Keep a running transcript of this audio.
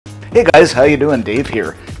Hey guys, how you doing? Dave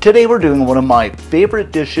here. Today we're doing one of my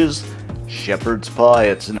favorite dishes, shepherd's pie.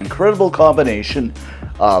 It's an incredible combination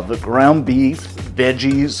of ground beef,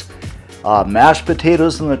 veggies, mashed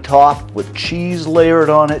potatoes on the top with cheese layered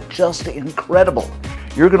on it. Just incredible.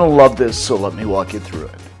 You're going to love this, so let me walk you through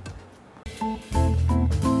it.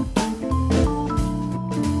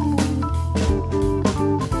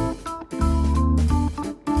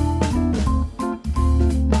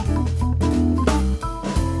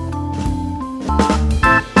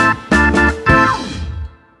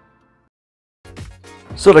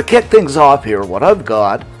 So to kick things off here, what I've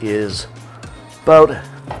got is about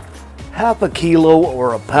half a kilo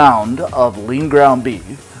or a pound of lean ground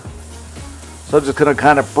beef. So I'm just going to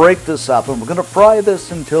kind of break this up, and we're going to fry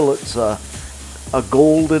this until it's a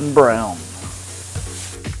golden brown.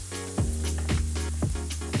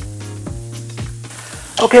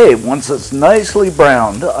 Okay, once it's nicely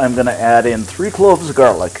browned, I'm going to add in 3 cloves of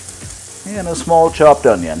garlic and a small chopped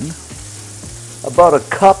onion. About a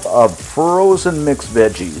cup of frozen mixed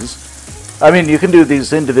veggies. I mean, you can do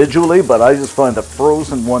these individually, but I just find the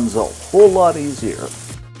frozen ones a whole lot easier.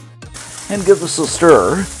 And give this a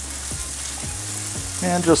stir.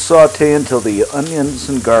 And just saute until the onions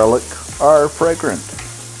and garlic are fragrant.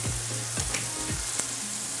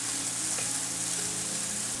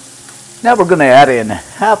 Now we're going to add in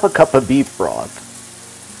half a cup of beef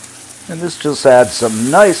broth. And this just adds some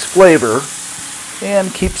nice flavor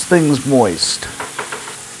and keeps things moist.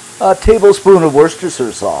 A tablespoon of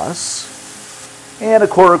Worcestershire sauce and a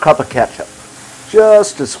 1/4 cup of ketchup,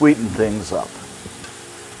 just to sweeten things up.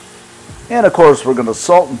 And of course we're going to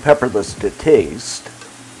salt and pepper this to taste.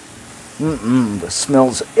 This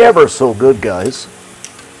smells ever so good, guys.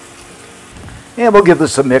 And we'll give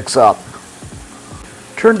this a mix up.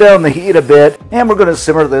 Turn down the heat a bit, and we're going to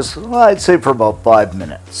simmer this, I'd say, for about 5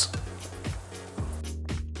 minutes.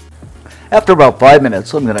 After about 5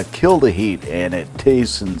 minutes, I'm going to kill the heat, and it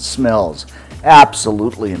tastes and smells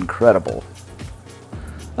absolutely incredible.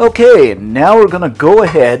 Okay, now we're going to go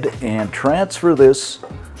ahead and transfer this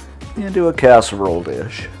into a casserole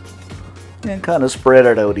dish and kind of spread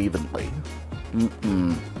it out evenly.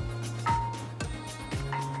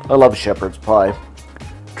 I love shepherd's pie.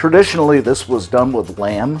 Traditionally, this was done with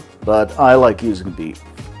lamb, but I like using beef.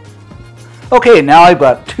 Okay, now I've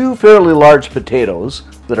got 2 fairly large potatoes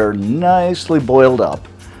that are nicely boiled up.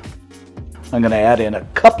 I'm going to add in a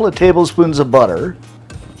couple of tablespoons of butter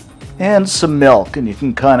and some milk, and you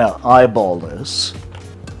can kind of eyeball this.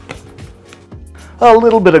 A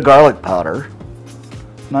little bit of garlic powder,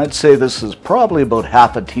 and I'd say this is probably about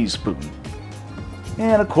half a teaspoon.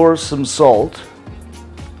 And of course some salt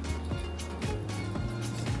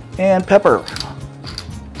and pepper.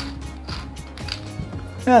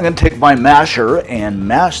 Now I'm going to take my masher and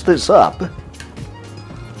mash this up.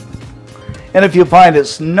 And if you find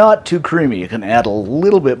it's not too creamy, you can add a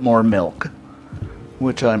little bit more milk,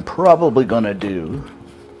 which I'm probably going to do.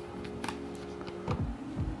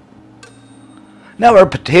 Now our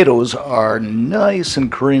potatoes are nice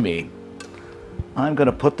and creamy. I'm going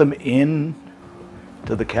to put them in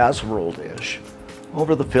to the casserole dish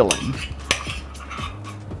over the filling.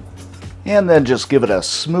 And then just give it a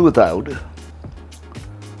smooth out.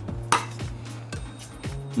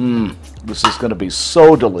 This is going to be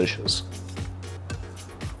so delicious.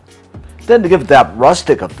 Then to give it that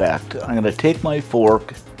rustic effect, I'm going to take my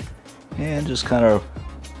fork and just kind of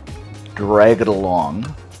drag it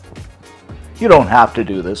along. You don't have to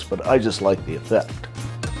do this, but I just like the effect.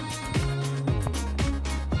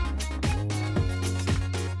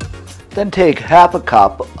 Then take half a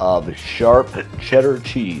cup of sharp cheddar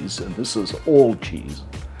cheese, and this is old cheese,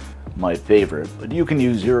 my favorite, but you can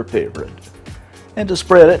use your favorite, and to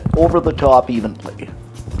spread it over the top evenly.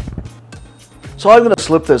 So I'm going to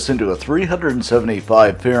slip this into a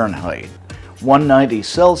 375 Fahrenheit, 190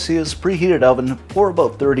 Celsius preheated oven for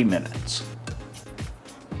about 30 minutes.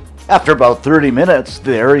 After about 30 minutes,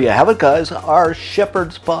 there you have it, guys, our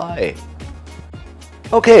shepherd's pie.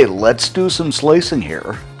 Okay, let's do some slicing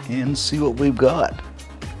here and see what we've got.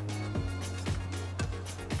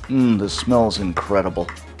 This smells incredible.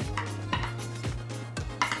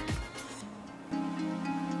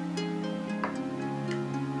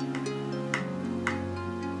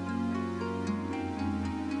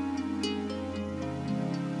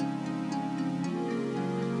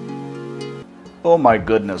 Oh my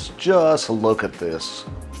goodness, just look at this.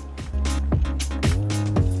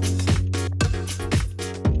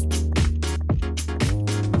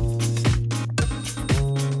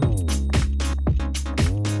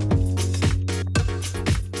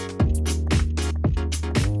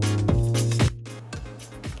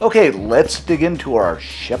 Okay, let's dig into our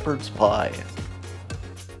shepherd's pie.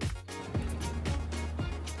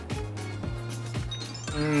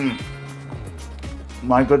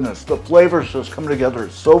 My goodness, the flavors just come together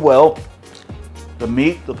so well. The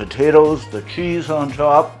meat, the potatoes, the cheese on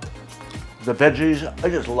top, the veggies, I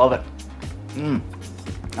just love it.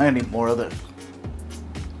 I need more of this.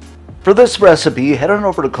 For this recipe, head on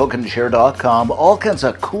over to cookandshare.com. All kinds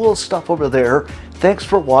of cool stuff over there. Thanks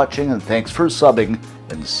for watching and thanks for subbing,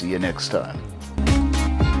 and see you next time.